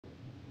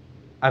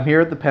I'm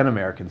here at the PEN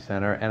American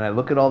Center, and I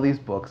look at all these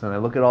books, and I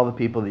look at all the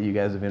people that you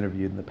guys have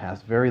interviewed in the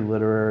past. Very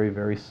literary,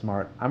 very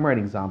smart. I'm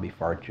writing zombie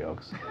fart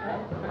jokes.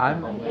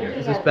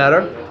 Is this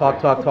better? Talk,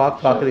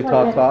 talkity,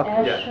 talk.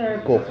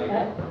 Yeah. Cool.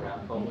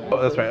 Oh,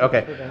 that's right.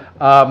 Okay.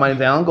 My name's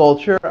Alan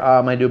Goldsher.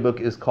 My new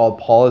book is called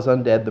IS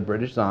UNDEAD, The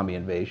British Zombie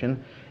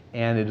Invasion,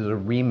 and it is a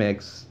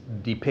remix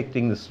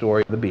depicting the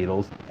story of the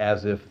Beatles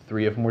as if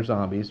three of them were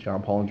zombies,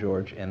 John, Paul, and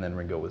George, and then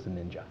Ringo was a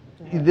ninja.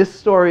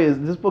 This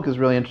book is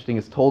really interesting.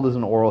 It's told as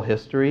an oral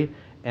history,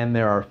 and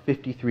there are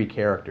 53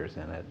 characters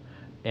in it.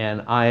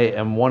 And I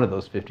am one of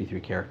those 53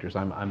 characters.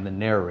 I'm the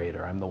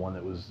narrator. I'm the one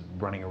that was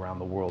running around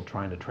the world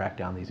trying to track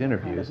down these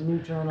interviews. Kind of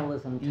new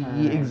journalism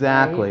time,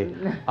 exactly.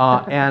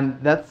 Right? And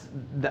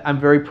I'm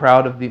very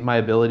proud of my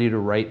ability to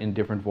write in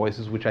different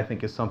voices, which I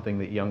think is something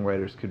that young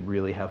writers could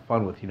really have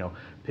fun with. You know,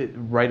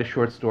 write a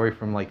short story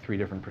from like 3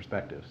 different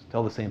perspectives.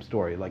 Tell the same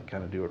story, like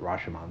kind of do it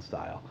Rashomon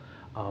style.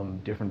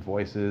 Different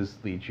voices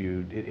lead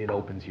you, it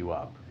opens you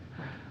up.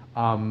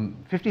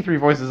 53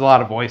 voices is a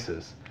lot of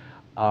voices.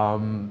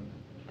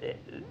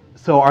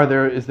 So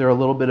is there a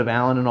little bit of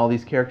Alan in all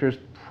these characters?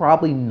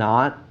 Probably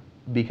not,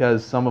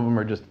 because some of them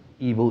are just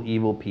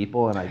evil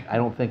people, and I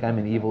don't think I'm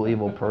an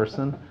evil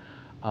person.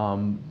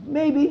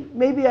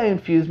 Maybe I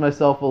infused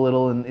myself a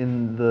little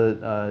in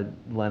the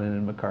Lennon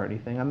and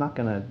McCartney thing. I'm not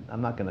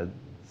gonna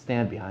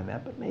stand behind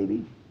that, but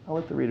maybe I'll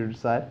let the reader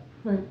decide.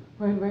 Right.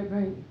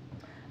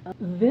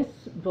 This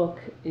book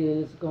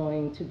is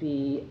going to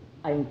be,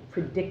 I'm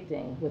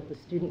predicting, with the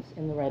students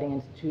in the Writing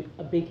Institute,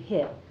 a big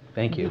hit.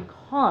 Thank you.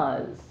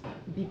 Because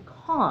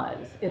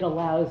it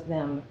allows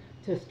them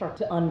to start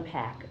to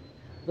unpack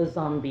the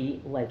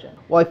zombie legend.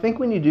 Well, I think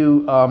when you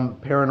do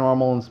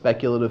paranormal and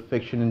speculative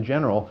fiction in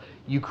general,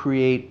 you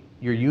create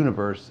your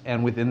universe,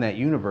 and within that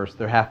universe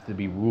there have to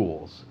be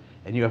rules,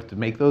 and you have to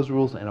make those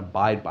rules and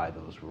abide by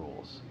those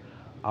rules.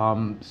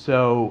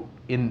 So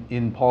in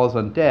IS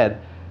UNDEAD,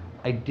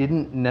 I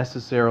didn't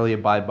necessarily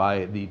abide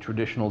by the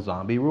traditional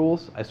zombie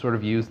rules. I sort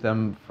of used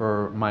them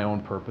for my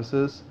own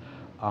purposes.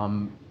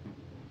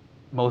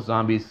 Most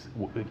zombies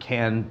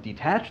can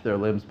detach their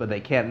limbs, but they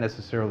can't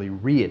necessarily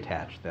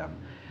reattach them.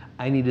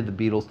 I needed the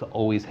Beatles to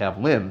always have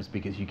limbs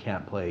because you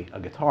can't play a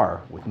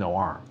guitar with no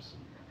arms.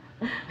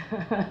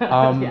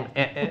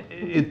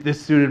 This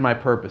suited my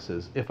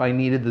purposes. If I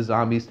needed the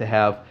zombies to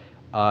have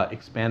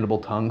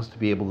expandable tongues, to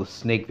be able to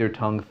snake their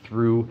tongue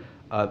through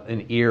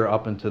an ear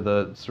up into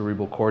the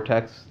cerebral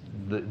cortex,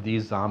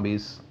 these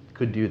zombies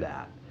could do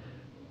that.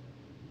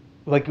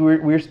 Like we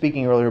were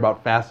speaking earlier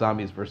about fast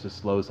zombies versus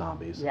slow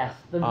zombies. Yes,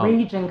 the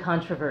raging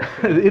controversy.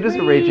 It is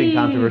a raging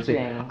controversy.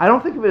 I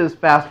don't think of it as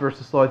fast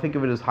versus slow. I think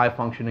of it as high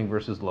functioning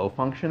versus low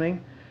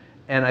functioning.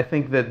 And I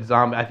think that's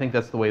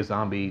the way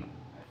zombie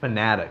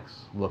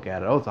fanatics look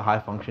at it. Oh, it's a high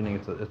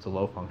functioning, it's a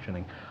low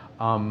functioning.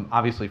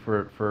 Obviously,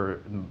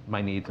 for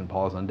my needs in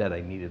IS UNDEAD, I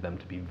needed them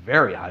to be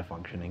very high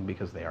functioning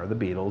because they are the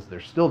Beatles.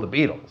 They're still the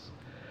Beatles.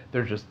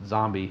 They're just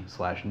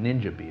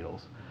zombie/ninja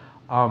Beatles.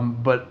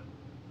 But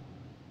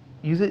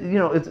use it. You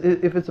know,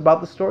 if it's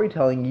about the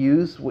storytelling,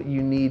 use what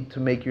you need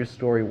to make your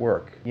story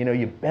work. You know,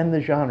 you bend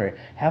the genre,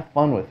 have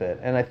fun with it,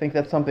 and I think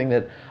that's something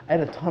that I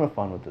had a ton of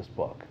fun with this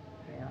book.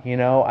 Yeah. You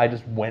know, I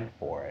just went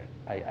for it.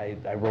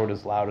 I wrote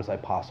as loud as I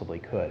possibly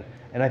could,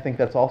 and I think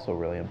that's also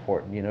really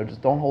important. You know,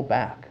 just don't hold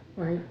back.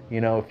 Right.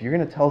 You know, if you're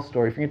going to tell a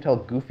story, if you're going to tell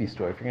a goofy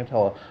story, if you're going to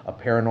tell a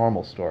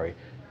paranormal story,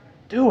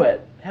 do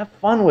it. Have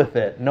fun with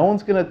it. No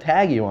one's going to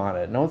tag you on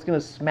it. No one's going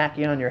to smack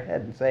you on your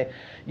head and say,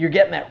 you're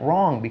getting that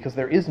wrong, because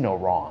there is no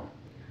wrong.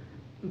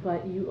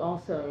 But you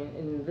also,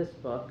 in this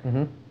book,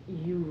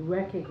 you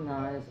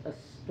recognize a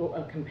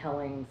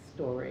compelling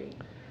story.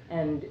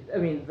 And, I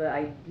mean, the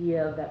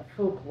idea that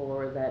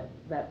folklore,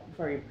 that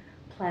very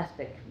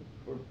plastic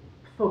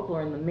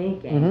folklore in the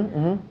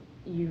making,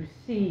 you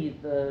see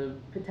the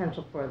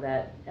potential for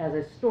that as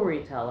a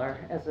storyteller,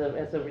 as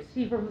a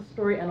receiver of the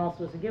story, and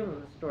also as a giver of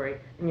the story,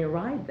 and you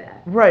ride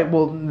that. Right.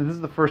 Well, this is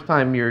the first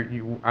time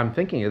I'm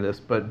thinking of this,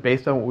 but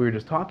based on what we were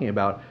just talking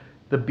about,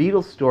 the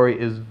Beatles story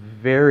is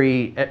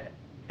very...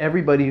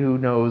 Everybody who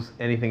knows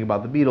anything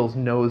about the Beatles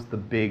knows the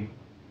big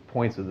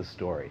points of the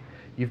story.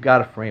 You've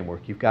got a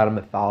framework. You've got a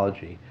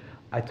mythology.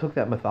 I took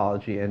that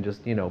mythology and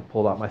just, you know,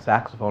 pulled out my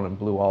saxophone and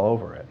blew all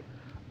over it.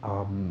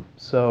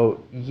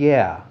 So,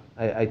 yeah.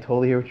 I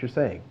totally hear what you're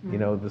saying. You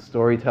know, the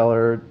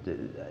storyteller,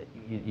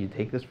 you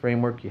take this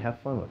framework, you have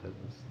fun with it.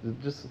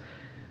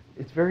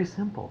 It's very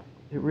simple.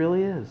 It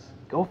really is.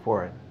 Go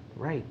for it.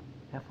 Write.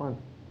 Have fun.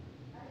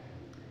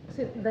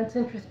 See, that's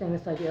interesting,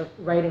 this idea of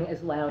writing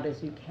as loud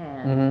as you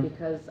can,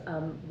 because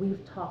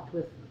we've talked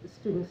with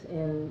students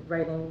in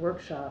writing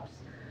workshops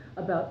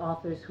about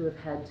authors who have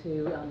had to,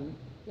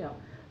 you know,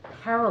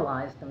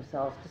 paralyze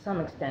themselves to some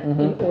extent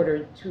in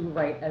order to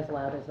write as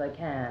loud as they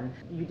can.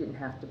 You didn't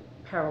have to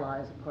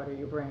paralyze a part of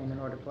your brain in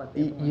order to let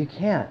the You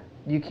can't.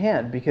 You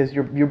can't, because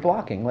you're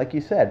blocking, like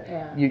you said.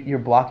 Yeah. You're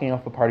blocking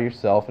off a part of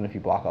yourself, and if you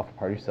block off a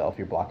part of yourself,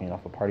 you're blocking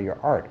off a part of your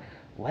art.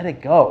 Let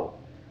it go.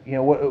 You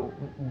know,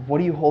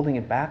 what are you holding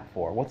it back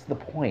for? What's the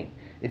point?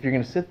 If you're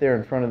going to sit there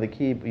in front of the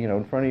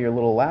in front of your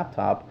little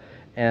laptop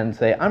and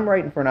say, I'm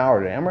writing for an hour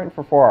today, I'm writing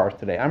for 4 hours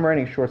today, I'm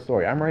writing a short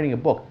story, I'm writing a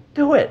book,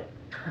 do it.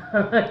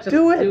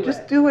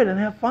 Just do it and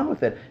have fun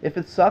with it. If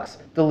it sucks,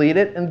 delete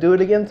it and do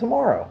it again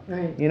tomorrow.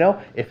 Right. You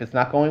know, if it's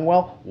not going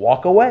well,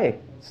 walk away,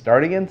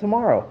 start again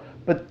tomorrow.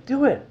 But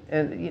do it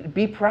and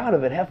be proud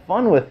of it, have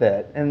fun with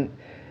it. And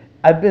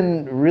I've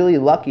been really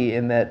lucky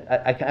in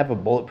that I have a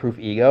bulletproof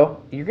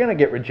ego. You're going to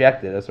get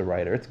rejected as a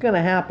writer. It's going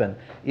to happen.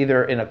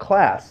 Either in a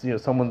class, you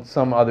know,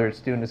 some other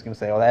student is going to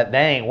say, "Oh, that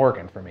ain't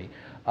working for me."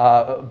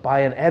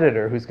 By an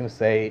editor who's going to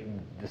say,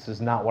 "This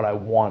is not what I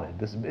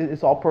wanted."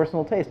 It's all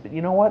personal taste. But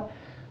you know what?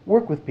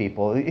 Work with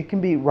people.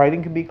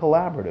 Writing can be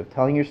collaborative.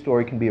 Telling your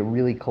story can be a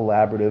really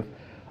collaborative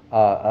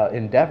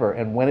endeavor.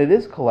 And when it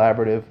is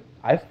collaborative,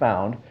 I've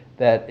found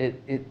that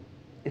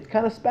it's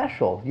kind of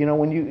special. You know,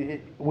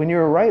 when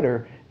you're a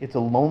writer, it's a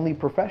lonely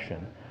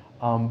profession.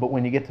 But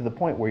when you get to the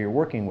point where you're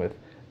working with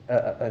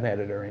an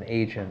editor, an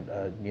agent,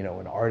 you know,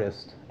 an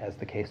artist, as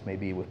the case may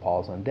be with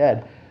Paul is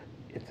Undead,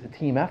 it's a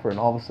team effort, and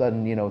all of a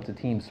sudden, you know, it's a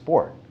team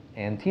sport.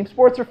 And team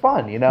sports are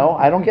fun, you know.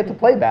 I don't get to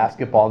play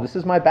basketball. This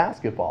is my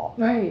basketball.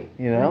 Right.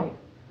 You know? Right.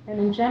 And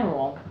in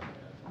general,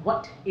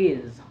 what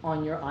is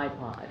on your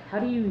iPod? How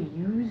do you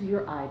use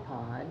your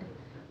iPod?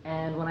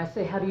 And when I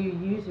say how do you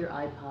use your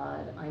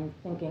iPod, I'm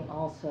thinking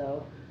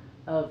also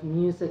of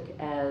music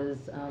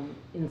as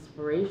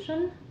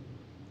inspiration,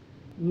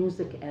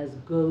 music as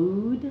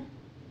goad,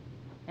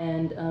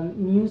 and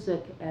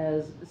music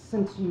as,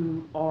 since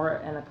you are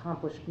an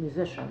accomplished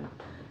musician,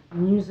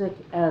 music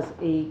as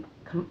a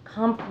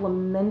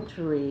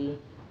complementary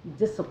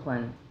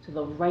discipline to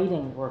the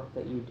writing work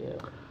that you do.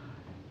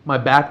 My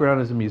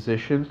background as a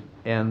musician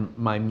and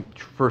my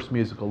first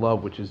musical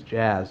love, which is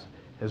jazz,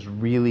 has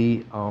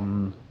really,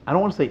 I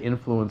don't want to say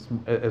influenced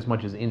as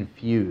much as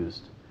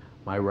infused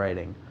my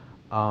writing.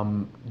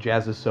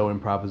 Jazz is so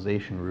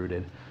improvisation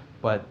rooted,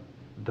 but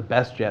the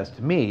best jazz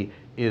to me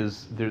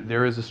is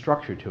there is a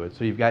structure to it.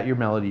 So you've got your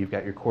melody, you've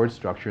got your chord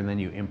structure, and then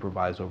you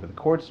improvise over the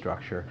chord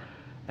structure.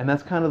 And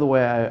that's kind of the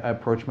way I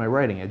approach my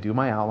writing. I do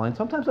my outline.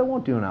 Sometimes I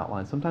won't do an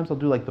outline. Sometimes I'll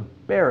do like the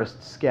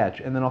barest sketch,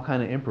 and then I'll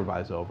kind of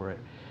improvise over it.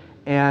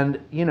 And,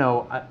 you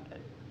know,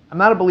 I'm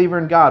not a believer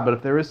in God, but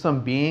if there is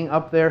some being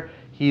up there,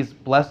 He's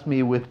blessed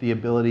me with the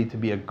ability to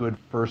be a good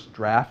first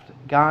draft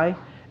guy.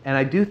 And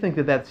I do think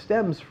that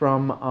stems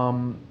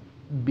from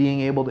being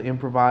able to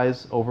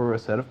improvise over a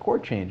set of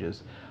chord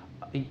changes.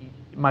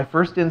 My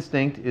first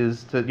instinct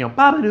is to, you know,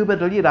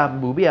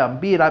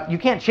 you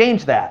can't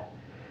change that.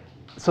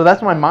 So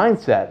that's my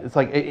mindset. It's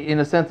like, in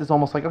a sense, it's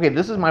almost like, okay,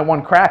 this is my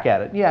one crack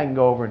at it. Yeah, I can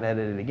go over and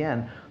edit it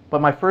again.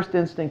 But my first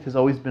instinct has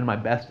always been my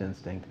best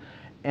instinct.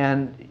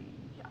 And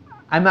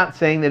I'm not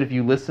saying that if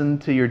you listen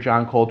to your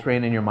John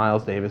Coltrane and your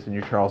Miles Davis and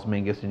your Charles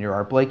Mingus and your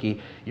Art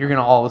Blakey, you're going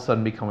to all of a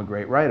sudden become a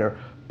great writer.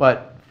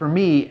 But for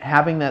me,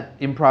 having that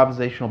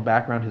improvisational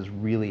background has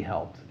really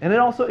helped. And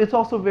it's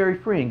also very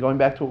freeing. Going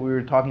back to what we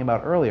were talking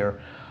about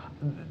earlier,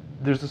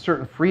 there's a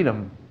certain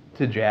freedom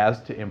to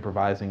jazz, to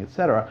improvising,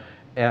 etc.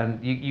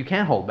 And you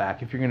can't hold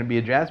back. If you're going to be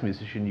a jazz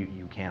musician,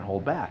 you can't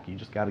hold back. You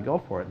just got to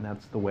go for it. And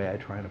that's the way I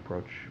try and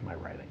approach my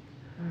writing.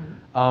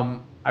 Mm-hmm.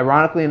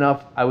 Ironically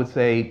enough, I would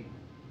say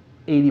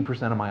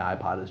 80% of my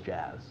iPod is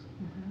jazz.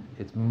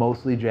 Mm-hmm. It's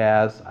mostly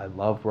jazz. I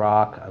love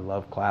rock. I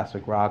love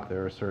classic rock.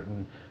 There are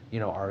certain, you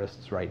know,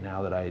 artists right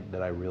now that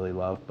I really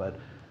love. But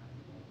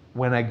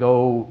when I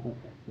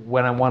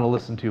want to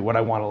listen to what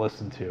I want to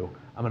listen to,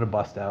 I'm going to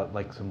bust out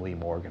like some Lee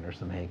Morgan or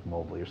some Hank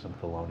Mobley or some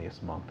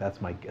Thelonious Monk.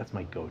 That's my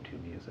go-to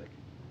music.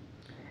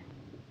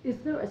 Is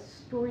there a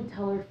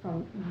storyteller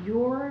from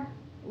your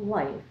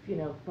life, you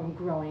know, from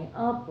growing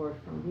up or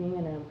from being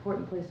in an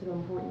important place at an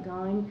important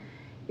time?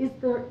 Is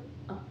there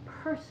a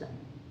person,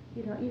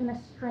 you know, even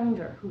a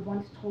stranger who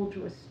once told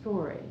you a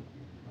story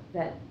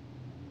that,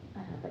 I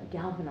don't know, that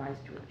galvanized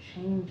you or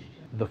changed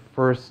you? The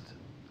first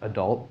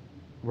adult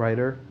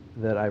writer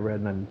that I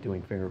read, and I'm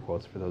doing finger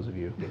quotes for those of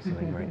you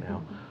listening right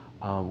now,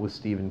 was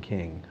Stephen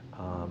King.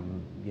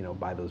 You know,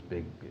 by those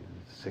big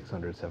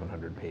 600,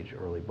 700 page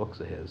early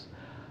books of his.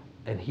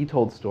 And he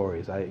told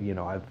stories.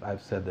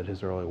 I've said that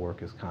his early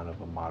work is kind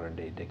of a modern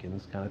day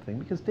Dickens kind of thing,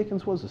 because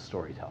Dickens was a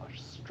storyteller,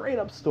 straight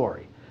up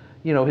story.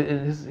 You know,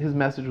 his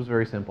message was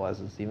very simple, as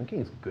in Stephen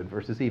King's, good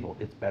versus evil.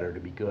 It's better to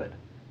be good,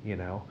 you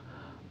know?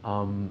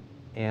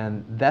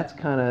 And that's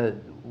kind of,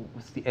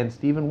 and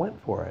Stephen went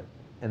for it.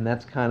 And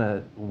that's kind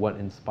of what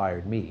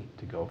inspired me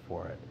to go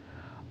for it.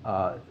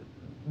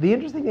 The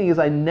interesting thing is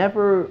I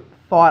never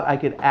thought I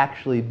could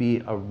actually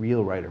be a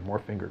real writer, more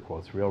finger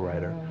quotes, real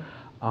writer.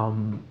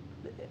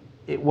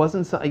 It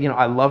wasn't, you know,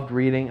 I loved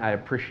reading. I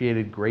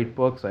appreciated great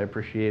books. I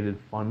appreciated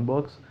fun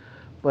books.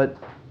 But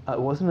it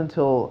wasn't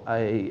until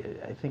I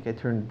think I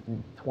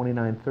turned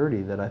 29,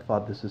 30 that I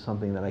thought this is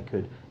something that I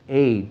could,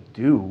 A,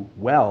 do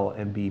well,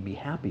 and B, be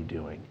happy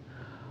doing.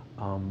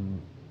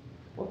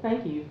 Well,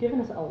 thank you. You've given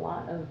us a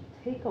lot of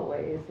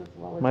takeaways as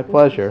well as my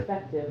pleasure.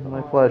 Perspective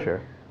my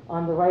pleasure.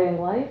 On the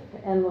writing life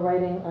and the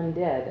writing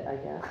undead, I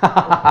guess, as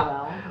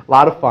well. A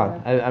lot of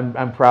fun.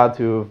 I'm proud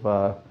to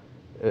have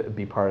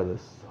be part of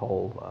this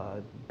whole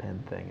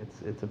pen thing.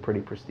 It's a pretty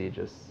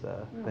prestigious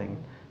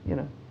thing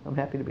I'm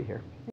happy to be here.